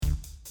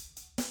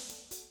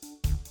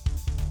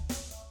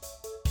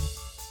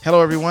Hello,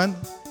 everyone.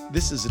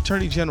 This is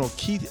Attorney General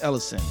Keith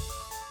Ellison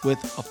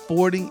with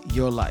Affording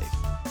Your Life,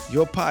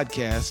 your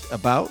podcast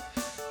about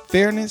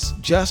fairness,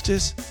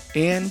 justice,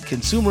 and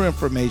consumer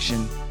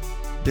information.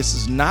 This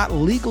is not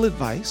legal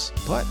advice,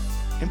 but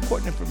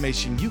important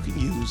information you can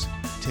use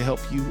to help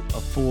you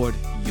afford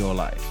your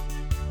life.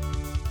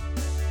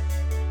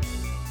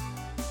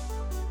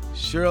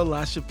 Cheryl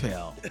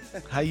LaChapelle,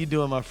 how you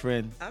doing, my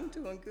friend? I'm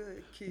doing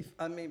good, Keith.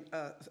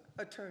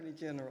 Attorney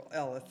General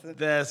Ellison.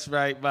 That's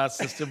right, my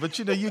sister. But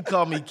you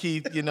call me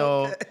Keith,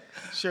 Okay.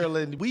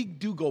 Sherilyn, we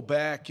do go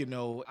back,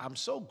 I'm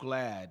so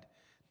glad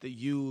that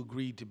you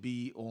agreed to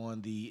be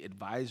on the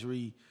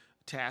advisory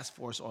task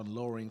force on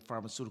lowering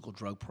pharmaceutical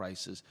drug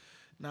prices.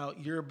 Now,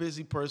 you're a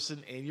busy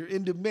person and you're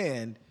in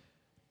demand.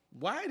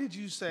 Why did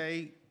you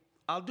say,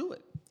 I'll do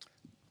it?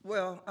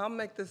 Well, I'll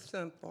make this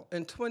simple.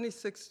 In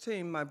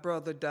 2016, my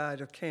brother died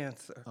of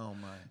cancer. Oh,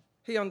 my.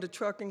 He owned a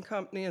trucking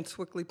company in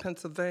Swickley,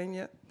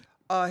 Pennsylvania.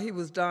 He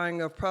was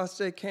dying of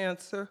prostate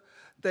cancer.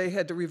 They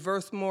had to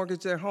reverse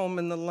mortgage their home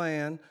and the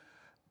land.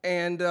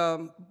 And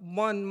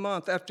 1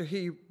 month after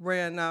he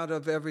ran out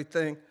of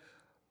everything,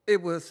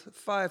 it was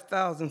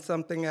 $5,000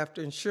 something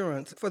after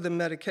insurance for the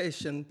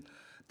medication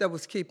that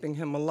was keeping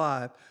him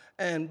alive.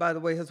 And by the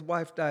way, his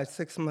wife died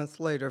 6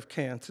 months later of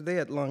cancer. They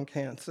had lung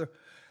cancer,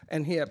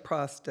 and he had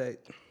prostate.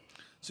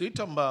 So you're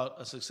talking about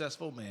a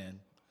successful man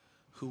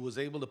who was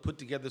able to put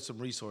together some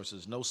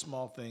resources, no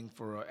small thing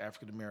for an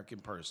African-American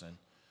person,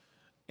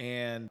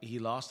 and he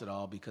lost it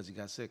all because he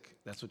got sick.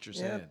 That's what you're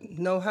saying.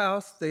 No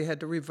house. They had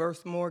to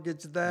reverse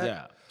mortgage that.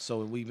 Yeah.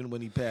 So even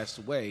when he passed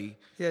away,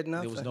 He had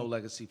there was nothing. no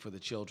legacy for the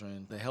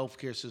children. The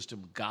healthcare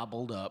system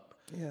gobbled up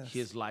Yes.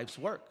 his life's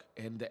work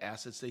and the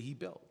assets that he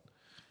built.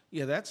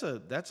 Yeah, that's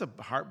a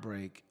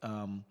heartbreak.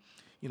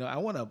 I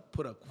want to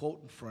put a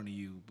quote in front of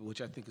you,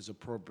 which I think is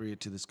appropriate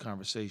to this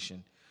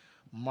conversation.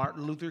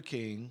 Martin Luther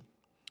King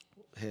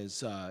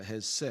has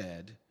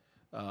said,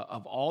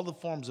 of all the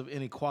forms of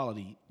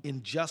inequality,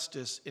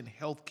 injustice in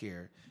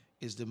healthcare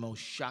is the most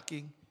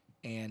shocking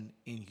and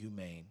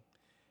inhumane.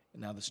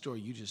 Now, the story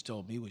you just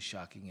told me was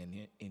shocking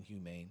and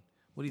inhumane.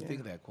 What do you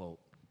think of that quote?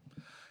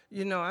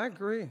 I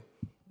agree.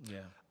 Yeah.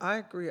 I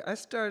agree. I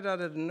started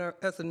out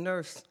as a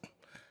nurse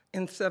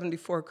in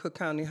 74 Cook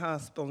County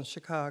Hospital in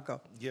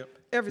Chicago. Yep.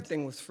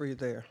 Everything was free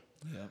there.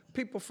 Yep.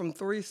 People from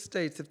 3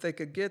 states, if they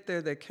could get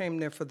there, they came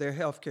there for their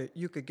health care.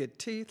 You could get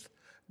teeth,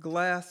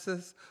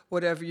 glasses,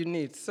 whatever you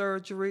need,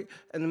 surgery,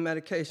 and the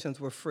medications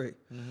were free.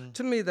 Mm-hmm.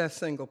 To me, that's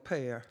single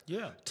payer.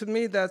 Yeah. To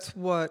me, that's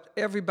what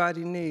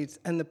everybody needs.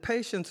 And the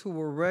patients who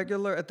were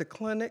regular at the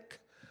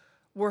clinic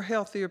were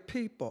healthier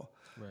people.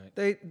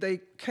 Right. They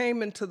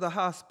came into the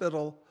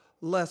hospital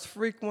less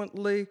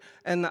frequently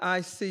and the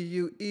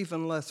ICU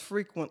even less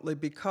frequently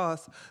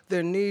because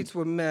their needs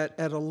were met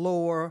at a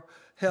lower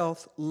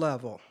health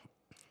level.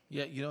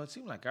 Yeah, it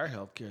seems like our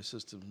healthcare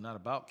system is not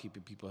about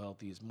keeping people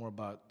healthy. It's more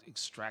about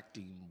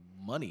extracting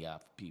money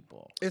out of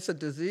people. It's a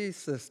disease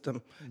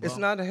system. It's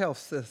not a health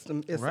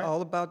system. It's Right.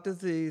 all about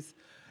disease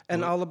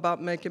and all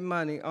about making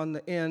money on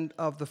the end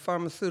of the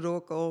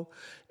pharmaceutical,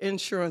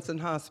 insurance, and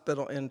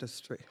hospital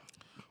industry.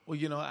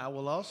 Well, I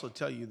will also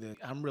tell you that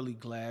I'm really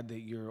glad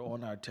that you're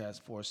on our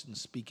task force and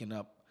speaking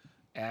up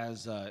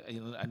as,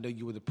 I know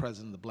you were the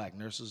president of the Black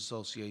Nurses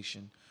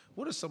Association.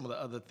 What are some of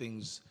the other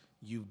things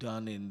you've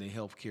done in the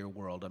healthcare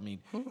world? I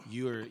mean,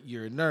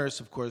 you're a nurse,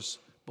 of course,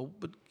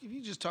 but if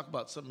you just talk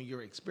about some of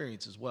your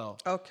experience as well.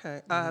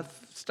 Okay. I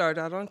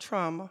started out on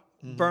trauma,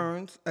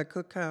 burns at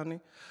Cook County,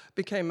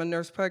 became a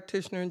nurse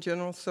practitioner in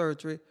general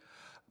surgery,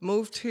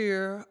 moved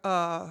here.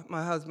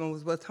 My husband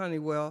was with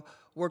Honeywell,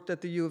 worked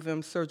at the U of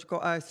M surgical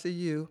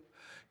ICU,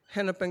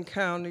 Hennepin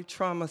County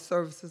Trauma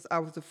Services. I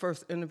was the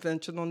first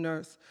interventional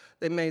nurse.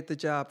 They made the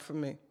job for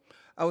me.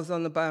 I was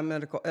on the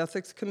biomedical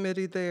ethics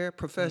committee there,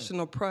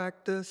 professional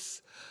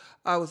practice.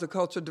 I was a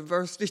cultural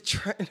diversity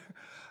trainer.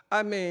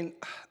 I mean,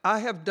 I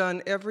have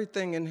done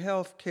everything in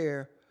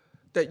healthcare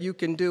that you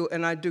can do,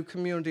 and I do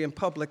community and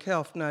public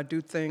health, and I do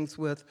things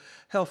with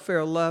Health Fair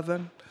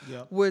 11,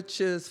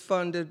 which is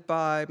funded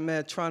by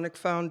Medtronic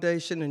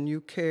Foundation and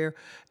UCare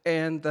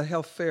and the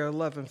Health Fair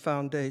 11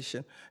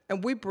 Foundation.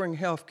 And we bring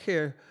health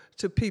care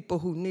to people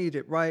who need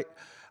it right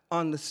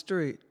on the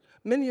street.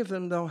 Many of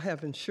them don't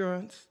have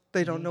insurance.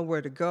 They don't know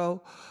where to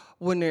go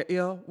when they're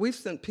ill. We've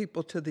sent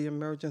people to the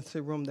emergency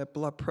room. Their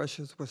blood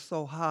pressures were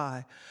so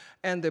high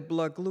and their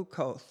blood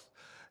glucose.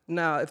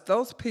 Now, if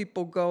those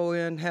people go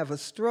in, have a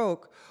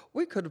stroke,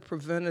 we could have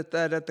prevented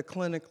that at the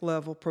clinic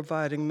level,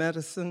 providing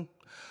medicine,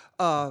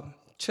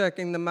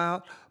 checking them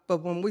out.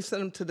 But when we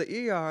send them to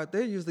the ER,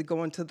 they're usually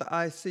going to the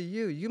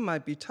ICU. You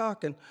might be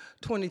talking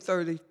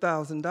 $20,000,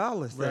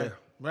 $30,000 there.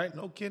 Right,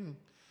 no kidding.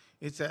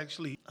 It's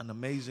actually an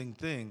amazing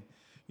thing.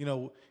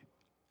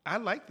 I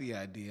like the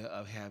idea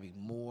of having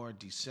more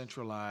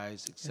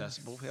decentralized,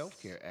 accessible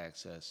healthcare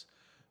access.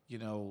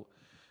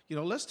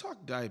 Let's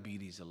talk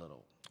diabetes a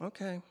little.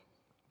 Okay.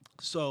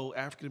 So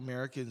African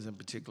Americans in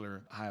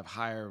particular have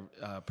higher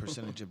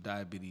percentage of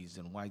diabetes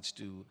than whites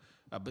do.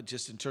 But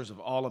just in terms of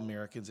all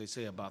Americans, they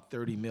say about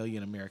 30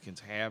 million Americans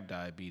have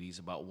diabetes.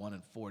 About 1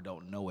 in 4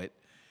 don't know it.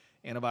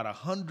 and about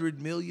 100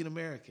 million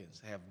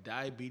Americans have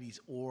diabetes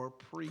or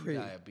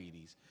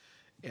pre-diabetes.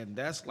 And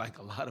that's like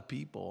a lot of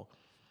people.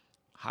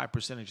 High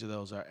percentage of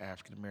those are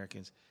African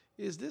Americans.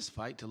 Is this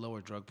fight to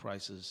lower drug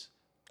prices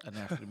an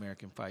African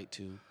American fight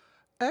too?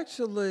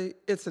 Actually,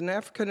 it's an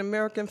African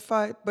American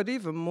fight, but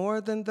even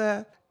more than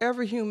that,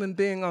 every human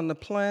being on the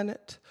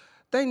planet,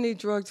 they need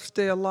drugs to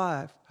stay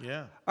alive.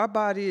 Yeah. Our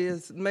body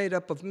is made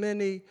up of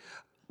many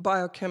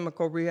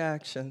biochemical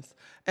reactions,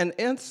 and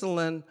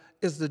insulin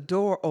is the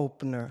door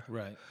opener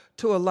Right.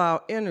 to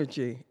allow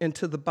energy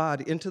into the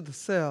body, into the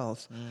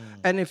cells.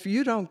 And if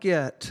you don't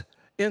get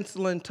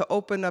insulin to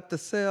open up the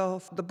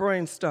cells, the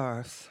brain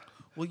starves.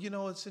 Well, you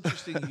know, it's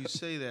interesting you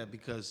say that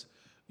because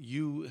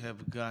you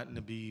have gotten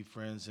to be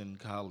friends and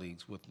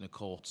colleagues with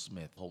Nicole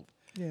Smith.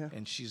 Yeah.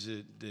 And she's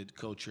the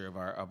co-chair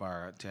of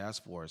our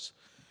task force.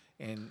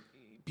 And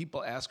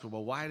people ask her,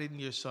 well, why didn't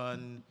your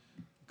son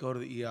go to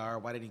the ER?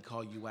 Why didn't he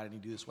call you? Why didn't he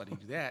do this? Why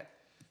didn't he do that?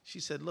 She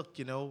said, look,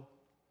 you know,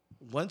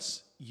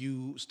 once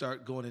you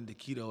start going into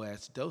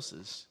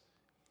ketoacidosis,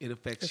 it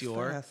affects It's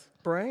your fast.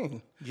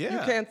 Brain. Yeah.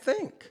 You can't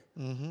think.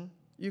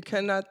 You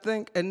cannot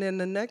think. And then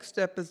the next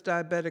step is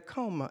diabetic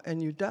coma,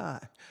 and you die.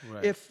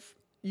 Right. If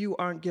you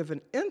aren't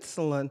given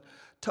insulin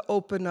to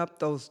open up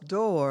those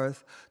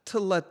doors to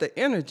let the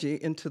energy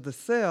into the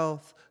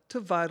cells to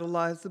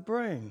vitalize the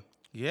brain.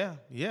 Yeah,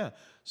 yeah.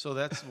 So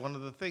that's one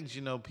of the things,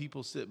 you know,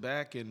 people sit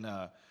back in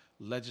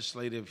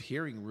legislative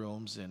hearing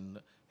rooms and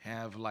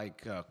have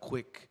like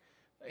quick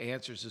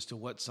answers as to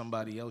what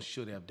somebody else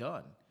should have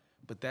done.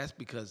 But that's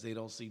because they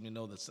don't seem to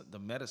know the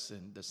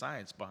medicine, the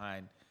science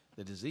behind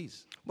the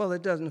disease. Well,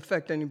 it doesn't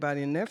affect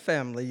anybody in their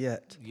family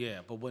yet. Yeah,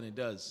 but when it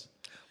does,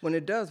 When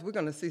it does, we're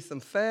going to see some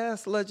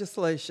fast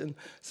legislation,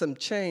 some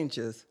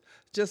changes,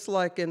 just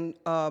like in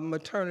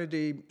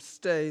maternity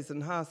stays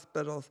in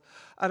hospitals.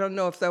 I don't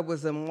know if that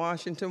was in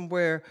Washington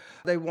where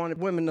they wanted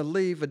women to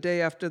leave a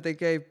day after they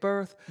gave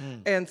birth,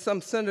 and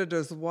some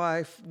senator's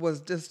wife was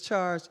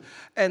discharged,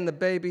 and the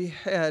baby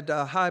had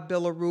high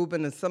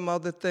bilirubin and some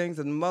other things,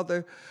 and the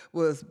mother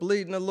was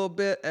bleeding a little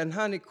bit, and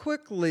honey,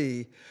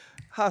 quickly,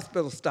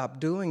 hospitals stopped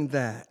doing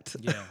that.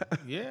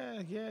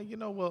 yeah. You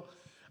know, well,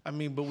 I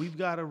mean, but we've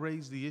got to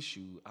raise the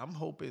issue. I'm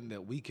hoping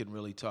that we can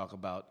really talk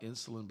about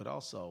insulin, but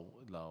also,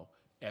 you know,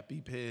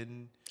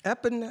 EpiPen,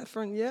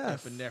 Epinephrine,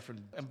 yes. epinephrine.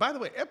 And by the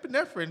way,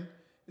 epinephrine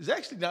is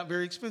actually not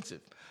very expensive.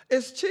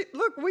 It's cheap.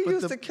 Look, we But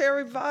used the- to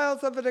carry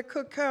vials of it at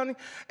Cook County,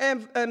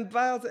 and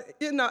vials,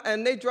 you know,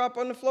 and they drop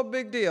on the floor,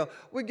 big deal.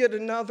 We get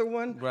another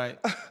one. Right.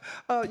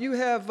 You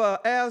have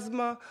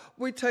asthma,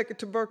 we take a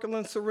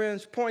tuberculin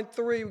syringe,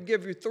 0.3, we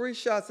give you 3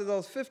 shots of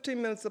those,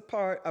 15 minutes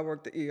apart. I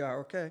work the ER,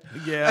 okay?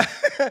 Yeah.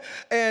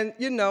 And,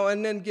 you know,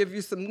 and then give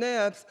you some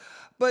nebs.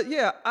 But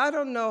yeah, I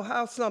don't know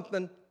how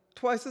something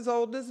twice as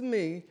old as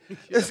me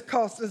is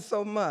costing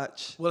so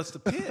much. Well, it's the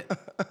pen.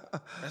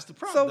 That's the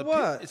problem. So The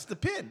what? Pen, it's the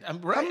pen. I'm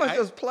right. How much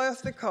does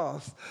plastic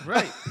cost?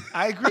 Right.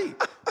 I agree.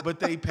 But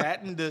they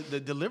patent the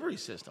delivery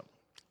system.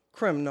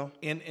 Criminal.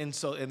 And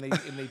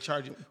they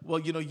charge you. Well,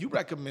 you know, you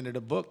recommended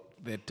a book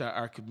that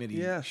our committee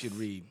Yes. should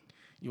read.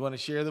 You want to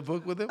share the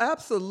book with them?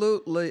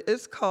 Absolutely.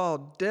 It's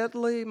called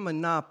Deadly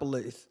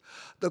Monopolies,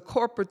 The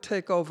Corporate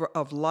Takeover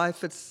of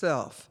Life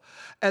Itself.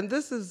 And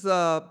this is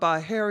by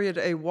Harriet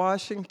A.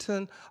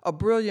 Washington, a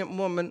brilliant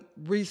woman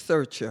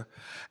researcher.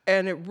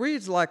 And it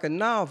reads like a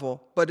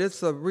novel, but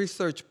it's a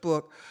research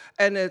book.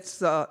 And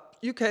it's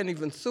you can't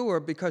even sue her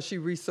because she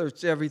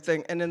researched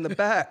everything. And in the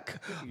back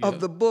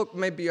of the book,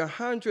 maybe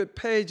 100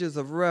 pages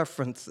of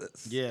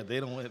references. Yeah, they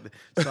don't.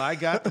 So I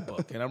got the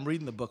book, and I'm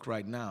reading the book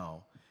right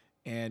now.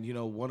 And, you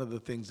know, one of the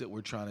things that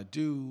we're trying to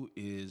do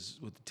is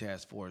with the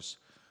task force,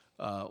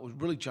 we're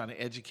really trying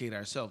to educate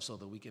ourselves so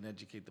that we can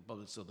educate the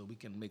public, so that we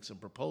can make some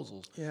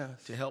proposals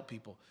Yes. to help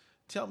people.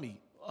 Tell me,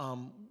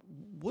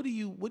 what do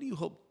you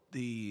hope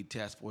the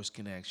task force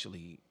can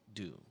actually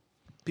do?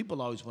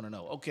 People always want to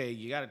know, okay,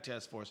 you got a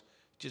task force,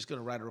 just going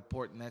to write a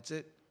report and that's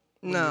it?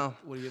 No.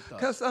 What are your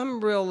thoughts? Because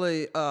I'm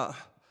really,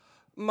 another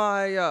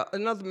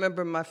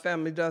member of my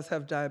family does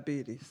have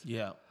diabetes.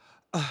 Yeah.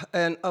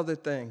 And other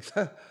things.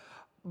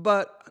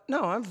 But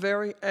no, I'm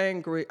very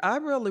angry. I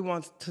really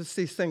want to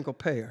see single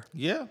payer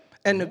Yeah.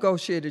 and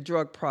negotiated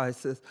drug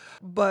prices.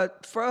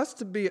 But for us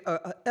to be an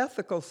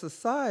ethical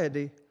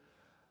society,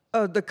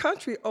 the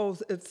country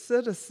owes its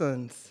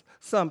citizens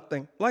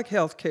something, like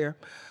health care,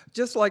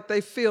 just like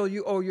they feel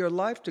you owe your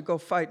life to go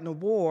fight in a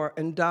war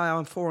and die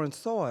on foreign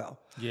soil.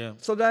 Yeah.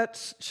 So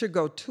that should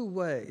go 2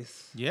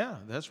 ways. Yeah,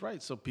 that's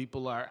right. So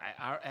people are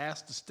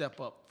asked to step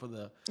up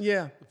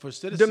Yeah. for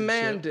citizenship.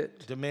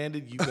 Demanded.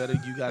 Demanded. You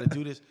got to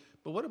do this.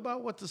 But what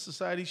about what the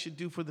society should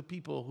do for the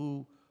people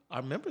who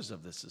are members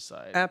of this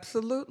society?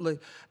 Absolutely.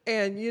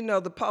 And, you know,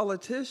 the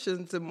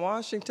politicians in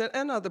Washington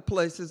and other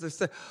places, they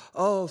say,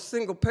 oh,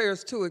 single payer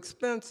is too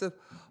expensive.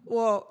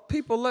 Well,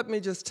 people, let me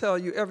just tell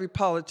you, every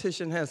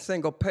politician has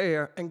single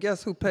payer, and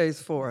guess who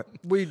pays for it?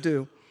 We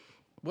do.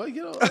 Well,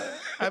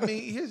 I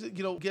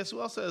mean, guess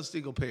who else has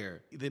single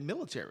payer? The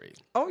military.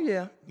 Oh,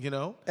 yeah. You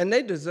know, And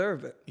they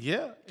deserve it.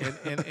 yeah,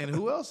 and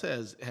who else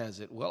has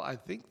it? Well, I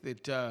think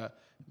that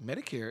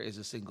Medicare is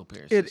a single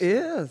payer It system.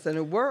 is, and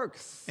it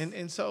works.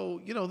 And so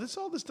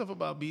all this stuff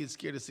about being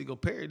scared of single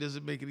payer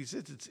doesn't make any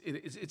sense.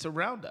 It's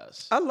around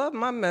us. I love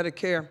my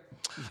Medicare.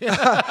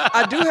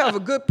 I do have a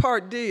good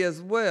Part D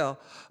as well.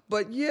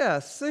 But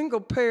yes,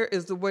 single payer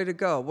is the way to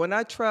go. When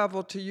I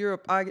traveled to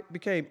Europe, I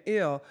became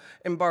ill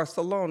in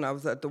Barcelona. I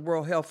was at the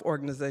World Health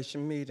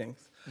Organization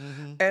meetings.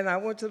 Mm-hmm. And I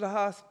went to the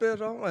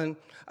hospital, and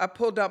I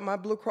pulled out my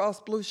Blue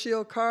Cross Blue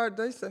Shield card.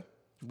 They said,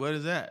 What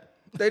is that?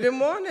 they didn't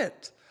want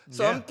it.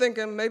 So Yeah. I'm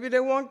thinking maybe they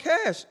want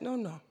cash. No.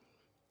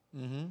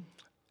 Mm-hmm.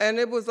 And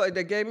it was like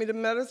they gave me the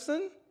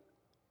medicine,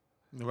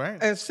 Right.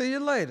 and see you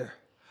later.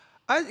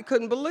 I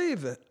couldn't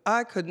believe it.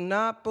 I could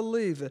not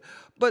believe it.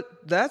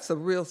 But that's a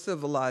real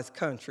civilized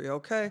country,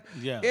 okay?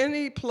 Yeah.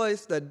 Any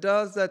place that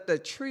does that,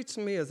 that treats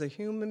me as a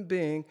human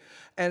being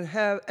and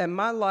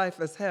my life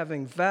as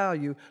having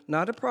value,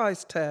 not a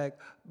price tag,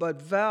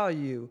 but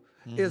value,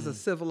 is a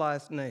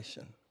civilized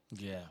nation.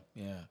 Yeah.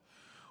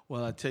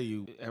 Well, I tell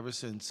you, ever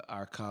since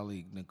our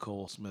colleague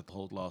Nicole Smith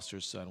Holt lost her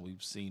son,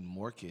 we've seen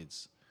more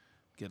kids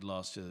get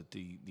lost to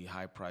the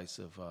high price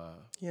of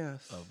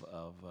Yes.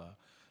 of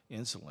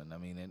insulin. I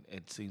mean,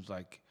 it seems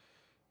like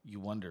you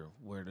wonder,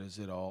 where does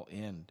it all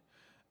end?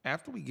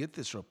 After we get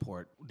this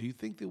report, do you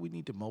think that we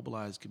need to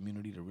mobilize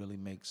community to really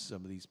make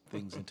some of these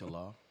things into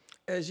law?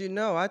 As you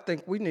know, I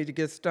think we need to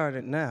get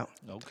started now.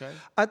 Okay.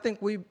 I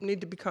think we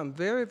need to become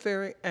very,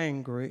 very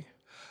angry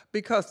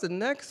because the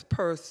next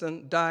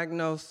person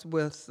diagnosed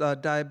with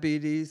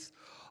diabetes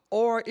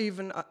or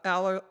even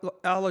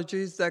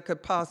allergies that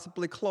could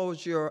possibly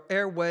close your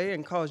airway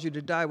and cause you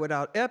to die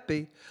without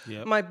epi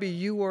Yep. might be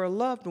you or a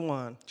loved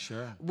one.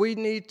 Sure. We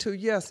need to,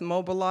 yes,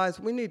 mobilize.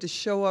 We need to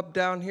show up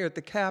down here at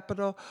the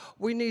Capitol.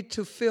 We need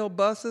to fill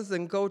buses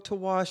and go to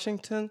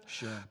Washington.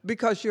 Sure.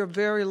 Because your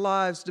very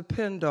lives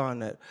depend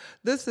on it.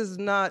 This is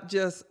not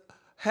just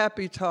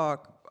happy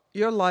talk.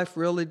 Your life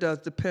really does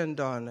depend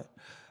on it.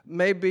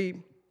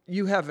 Maybe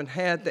you haven't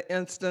had the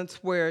instance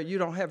where you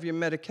don't have your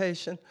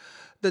medication.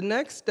 The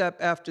next step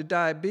after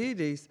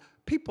diabetes,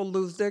 people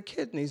lose their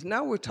kidneys.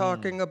 Now we're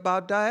talking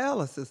about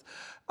dialysis.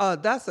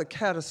 That's a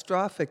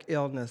catastrophic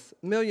illness.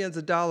 Millions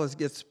of dollars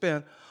get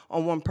spent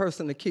on one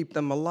person to keep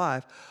them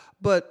alive.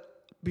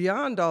 But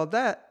beyond all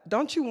that,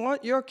 don't you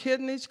want your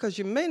kidneys? Because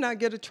you may not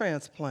get a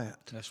transplant.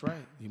 That's right.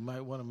 You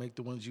might want to make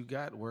the ones you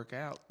got work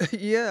out.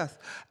 Yes.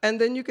 And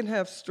then you can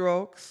have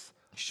strokes,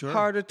 Sure.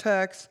 heart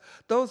attacks.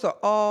 Those are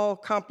all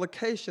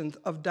complications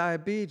of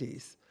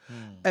diabetes.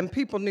 And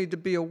people need to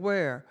be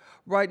aware.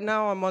 Right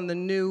now, I'm on the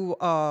new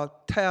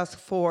task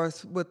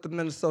force with the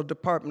Minnesota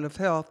Department of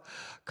Health,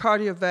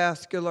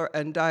 cardiovascular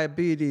and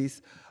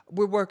diabetes.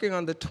 We're working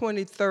on the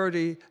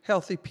 2030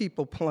 Healthy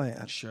People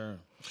Plan. Sure.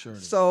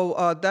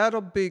 So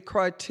that'll be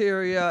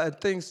criteria and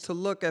things to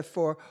look at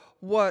for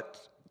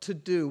what to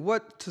do,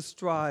 what to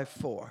strive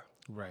for.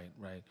 Right.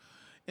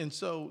 And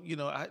so,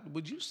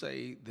 would you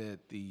say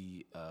that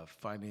the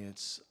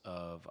finance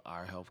of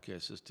our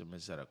healthcare system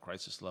is at a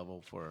crisis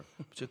level for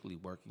particularly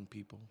working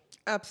people?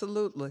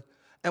 Absolutely.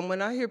 And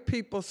when I hear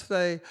people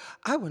say,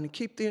 I want to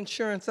keep the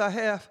insurance I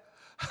have,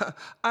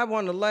 I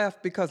want to laugh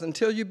because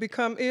until you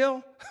become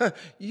ill,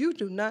 you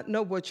do not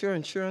know what your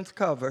insurance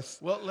covers.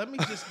 Well, let me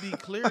just be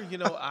clear.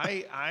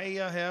 I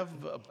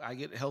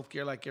get health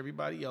care like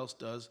everybody else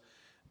does.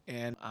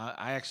 And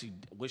I actually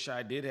wish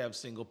I did have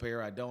single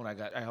payer. I don't. I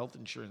got a health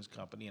insurance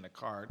company and a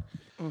card.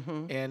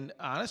 Mm-hmm. And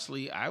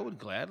honestly, I would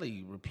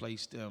gladly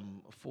replace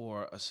them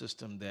for a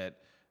system that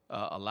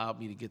allowed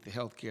me to get the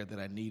health care that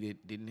I needed,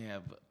 didn't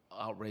have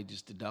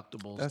outrageous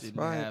deductibles, That's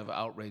didn't right. have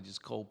outrageous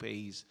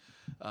co-pays,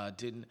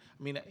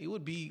 it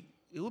would be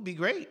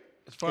great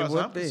as far It as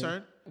would I'm be.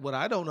 concerned. What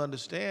I don't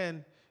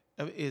understand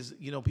is,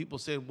 people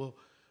say, well,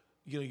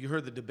 you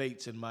heard the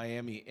debates in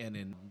Miami and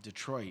in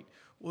Detroit.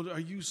 Well, are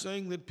you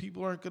saying that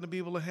people aren't going to be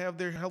able to have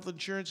their health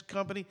insurance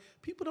company?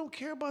 People don't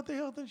care about their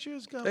health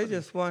insurance company. They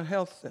just want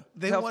health.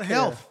 They want care.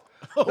 health.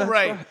 Oh, That's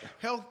right. right.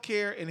 Health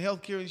care and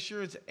healthcare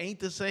insurance ain't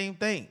the same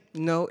thing.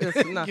 No,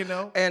 it's not.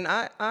 And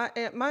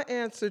my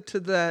answer to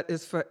that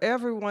is for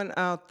everyone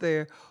out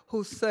there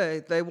who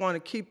say they want to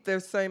keep their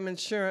same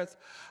insurance,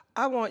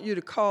 I want you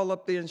to call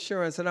up the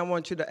insurance and I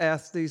want you to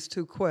ask these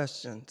two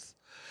questions.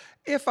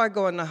 If I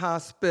go in the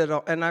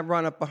hospital and I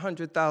run up a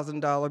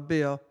 $100,000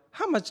 bill,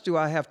 how much do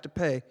I have to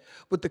pay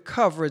with the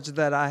coverage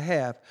that I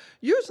have?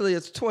 Usually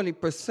it's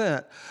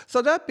 20%.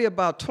 So that'd be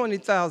about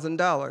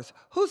 $20,000.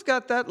 Who's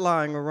got that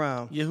lying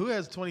around? Yeah, who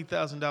has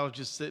 $20,000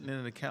 just sitting in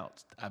an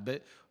account? I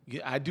bet.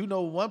 I do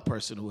know one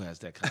person who has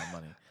that kind of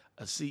money.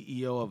 A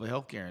CEO of a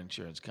healthcare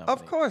insurance company.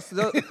 Of course,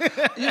 nice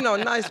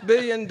 $1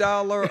 billion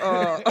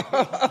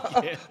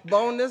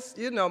bonus.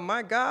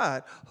 My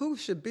God, who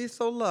should be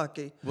so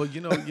lucky? Well,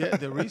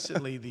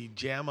 recently the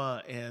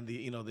JAMA and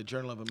the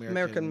Journal of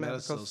American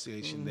Medical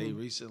Association, mm-hmm. they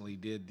recently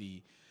did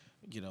they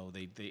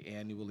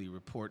annually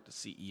report the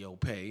CEO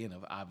pay, and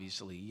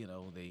obviously,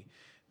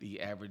 the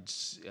average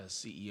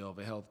CEO of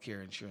a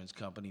healthcare insurance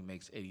company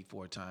makes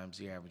 84 times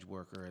the average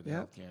worker at the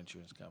Yep. healthcare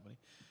insurance company.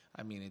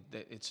 I mean,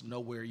 it's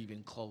nowhere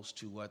even close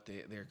to what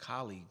their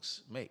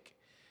colleagues make.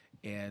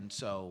 And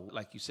so,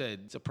 like you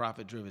said, it's a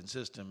profit-driven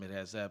system. It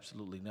has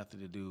absolutely nothing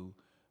to do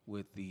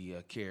with the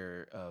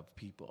care of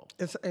people.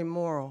 It's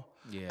amoral.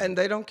 Yeah. And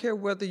they don't care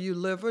whether you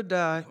live or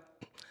die.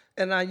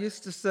 And I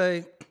used to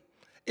say,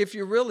 if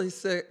you're really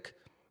sick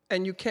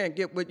and you can't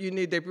get what you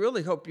need, they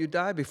really hope you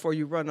die before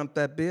you run up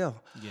that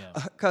bill. Yeah.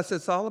 Because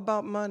it's all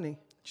about money.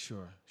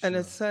 Sure. And sure.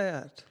 it's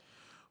sad.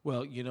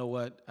 Well, you know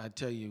what? I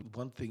tell you,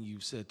 one thing you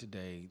said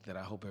today that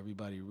I hope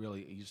everybody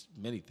really,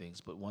 many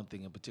things, but one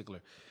thing in particular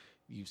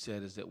you've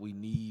said is that we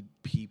need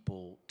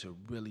people to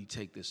really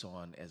take this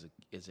on as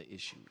an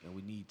issue. And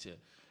we need to,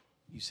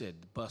 you said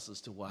buses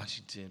to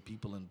Washington,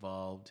 people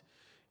involved.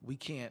 We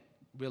can't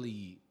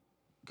really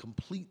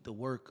complete the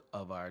work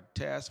of our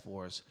task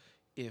force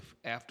if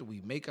after we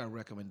make our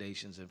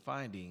recommendations and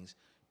findings,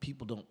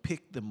 people don't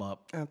pick them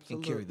up and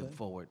carry them Absolutely.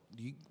 forward.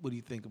 What do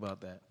you think about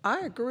that?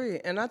 I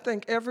agree. And I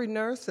think every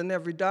nurse and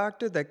every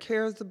doctor that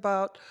cares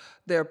about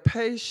their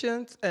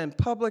patients and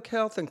public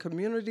health and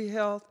community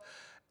health,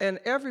 and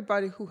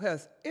everybody who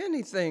has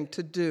anything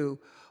to do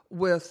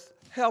with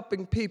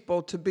helping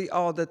people to be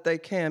all that they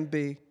can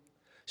be,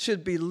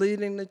 should be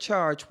leading the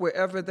charge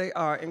wherever they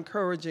are,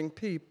 encouraging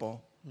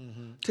people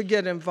to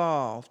get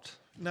involved.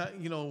 Now,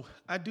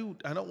 I don't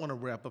want to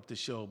wrap up the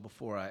show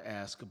before I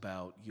ask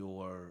about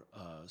your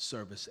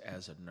service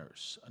as a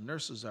nurse.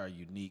 Nurses are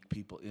unique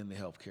people in the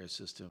healthcare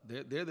system.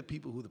 They're the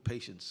people who the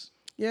patients.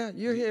 Yeah,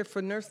 you're here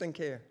for nursing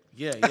care.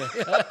 Yeah.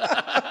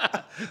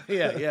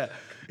 yeah.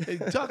 Hey,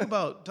 talk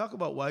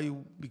about why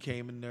you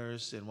became a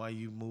nurse and why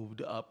you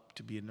moved up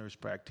to be a nurse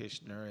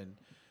practitioner and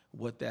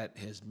what that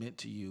has meant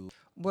to you.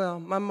 Well,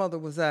 my mother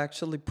was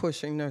actually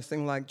pushing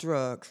nursing like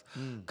drugs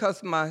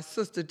because my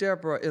sister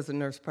Deborah is a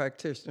nurse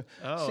practitioner.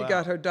 Oh, She wow.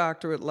 got her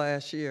doctorate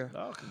last year.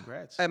 Oh,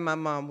 congrats. And my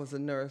mom was a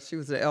nurse. She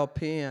was an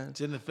LPN.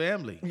 It's in the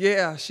family.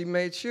 Yeah, she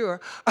made sure.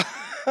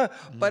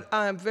 But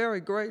I am very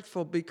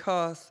grateful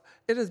because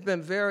it has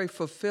been very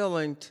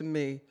fulfilling to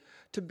me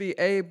to be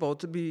able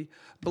to be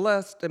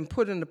blessed and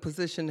put in a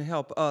position to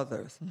help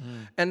others.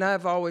 And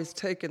I've always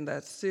taken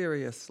that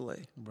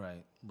seriously.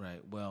 Right.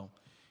 Well,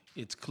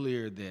 it's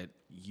clear that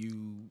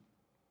you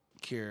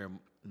care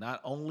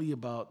not only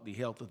about the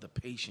health of the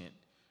patient,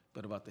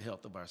 but about the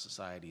health of our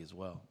society as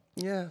well.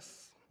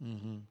 Yes.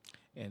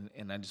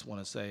 And I just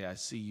want to say I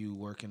see you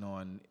working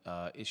on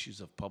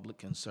issues of public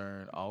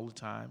concern all the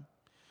time,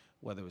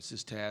 whether it's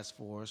this task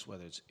force,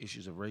 whether it's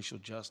issues of racial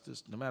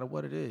justice, no matter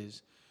what it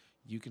is,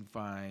 you can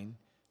find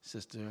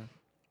Sister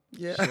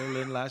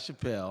Sherilyn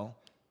LaChapelle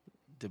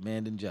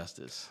demanding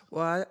justice.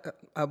 Well,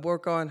 I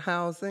work on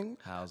housing.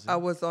 Housing. I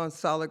was on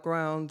Solid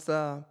Ground's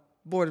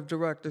board of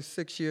directors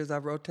 6 years. I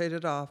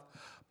rotated off.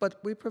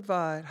 But we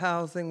provide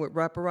housing with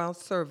wraparound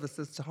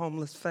services to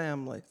homeless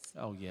families.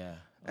 Oh, yeah.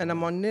 And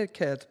I'm on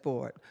NIDCAD's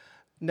board,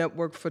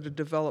 Network for the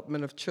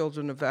Development of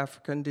Children of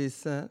African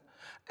Descent.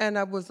 And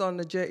I was on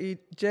the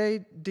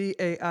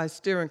JDAI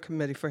Steering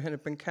Committee for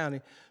Hennepin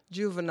County,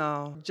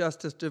 Juvenile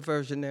Justice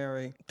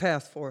Diversionary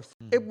Task Force.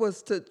 It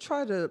was to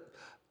try to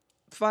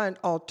find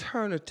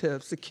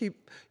alternatives to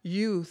keep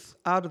youth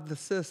out of the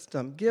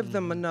system, give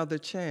them another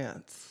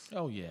chance.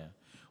 Oh, yeah.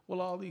 Well,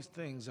 all these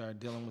things are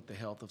dealing with the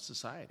health of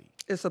society.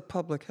 It's a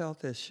public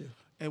health issue.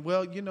 And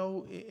well,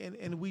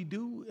 and we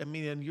do,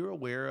 and you're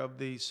aware of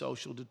the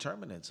social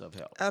determinants of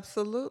health.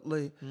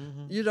 Absolutely.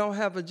 You don't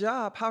have a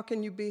job, how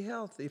can you be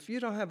healthy? If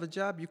you don't have a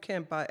job, you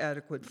can't buy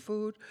adequate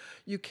food,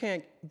 you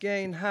can't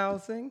gain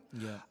housing.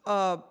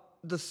 Yeah.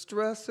 The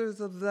stressors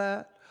of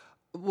that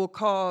will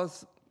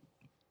cause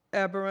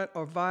aberrant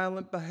or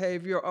violent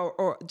behavior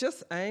or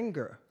just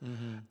anger.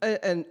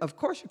 And of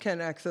course you can't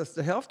access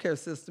the healthcare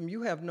system.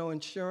 You have no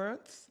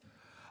insurance,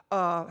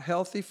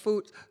 healthy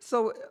food.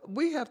 So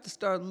we have to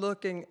start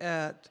looking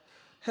at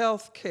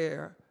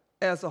healthcare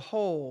as a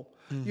whole.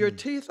 Your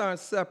teeth aren't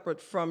separate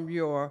from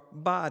your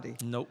body.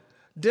 Nope.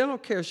 Dental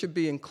care should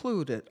be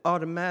included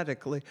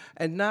automatically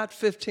and not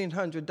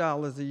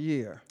 $1,500 a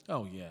year.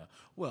 Oh, yeah.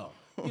 Well,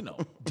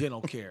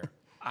 dental care,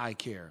 eye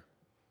care,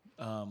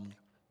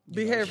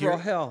 Behavioral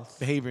health.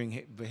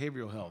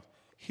 behavioral health,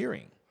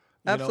 hearing.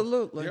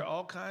 Absolutely. There are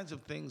all kinds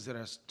of things that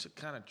are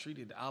kind of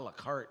treated a la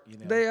carte.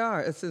 They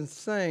are. It's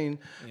insane.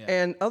 Yeah.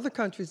 And other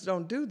countries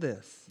don't do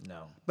this.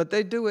 No. But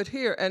they do it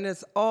here. And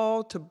it's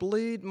all to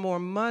bleed more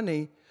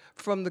money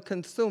from the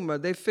consumer.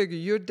 They figure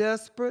you're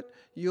desperate,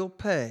 you'll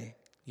pay.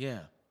 Yeah.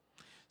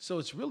 So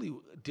it's really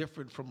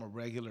different from a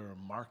regular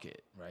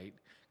market, right?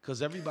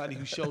 Because everybody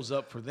who shows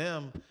up for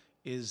them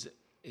is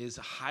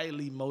a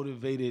highly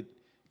motivated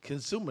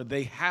consumer.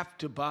 They have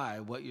to buy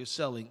what you're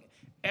selling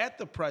at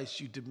the price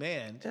you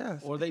demand,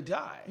 Yes. or they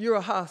die. You're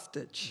a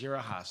hostage You're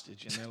a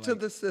hostage. And they're to like,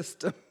 the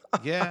system.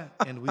 yeah,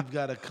 and we've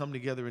got to come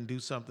together and do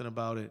something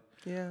about it.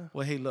 Yeah.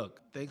 Well, hey, look,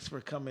 thanks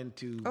for coming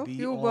to Oh, be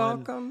you're on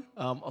welcome.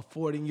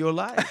 Affording Your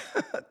Life.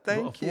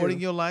 Thank you. Affording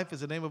Your Life is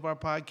the name of our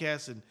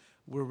podcast, and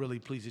We're really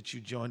pleased that you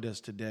joined us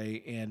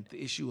today. And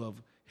the issue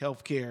of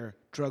healthcare,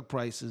 drug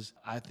prices,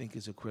 I think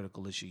is a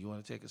critical issue. You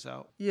want to take us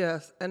out?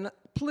 Yes, and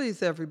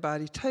please,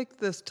 everybody, take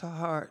this to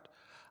heart.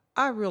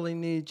 I really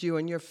need you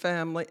and your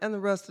family and the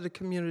rest of the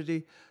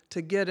community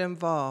to get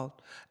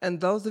involved.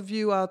 And those of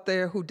you out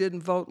there who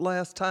didn't vote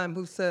last time,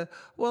 who said,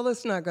 well,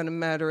 it's not going to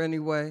matter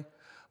anyway,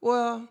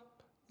 well,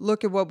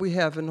 look at what we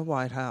have in the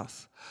White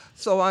House.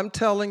 So I'm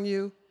telling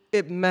you,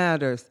 it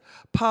matters.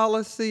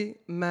 Policy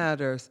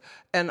matters.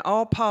 And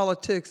all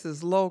politics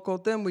is local,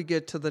 then we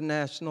get to the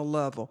national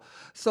level.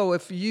 So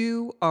if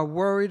you are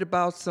worried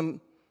about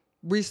some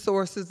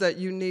resources that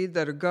you need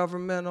that are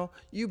governmental,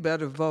 you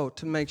better vote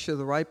to make sure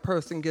the right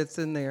person gets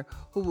in there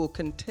who will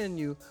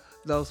continue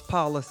those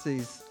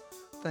policies.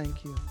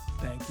 Thank you.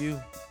 Thank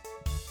you.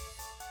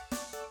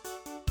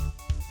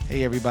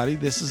 Hey, everybody,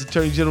 this is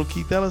Attorney General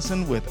Keith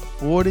Ellison with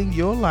Affording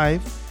Your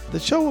Life, the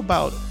show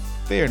about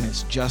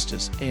fairness,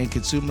 justice, and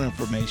consumer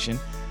information.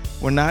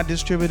 We're not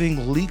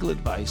distributing legal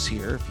advice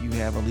here. If you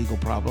have a legal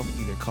problem,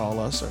 either call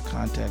us or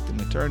contact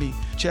an attorney.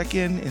 Check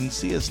in and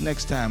see us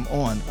next time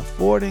on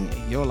Affording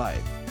Your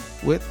Life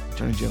with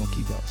Attorney General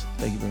Keith Ellison.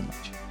 Thank you very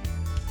much.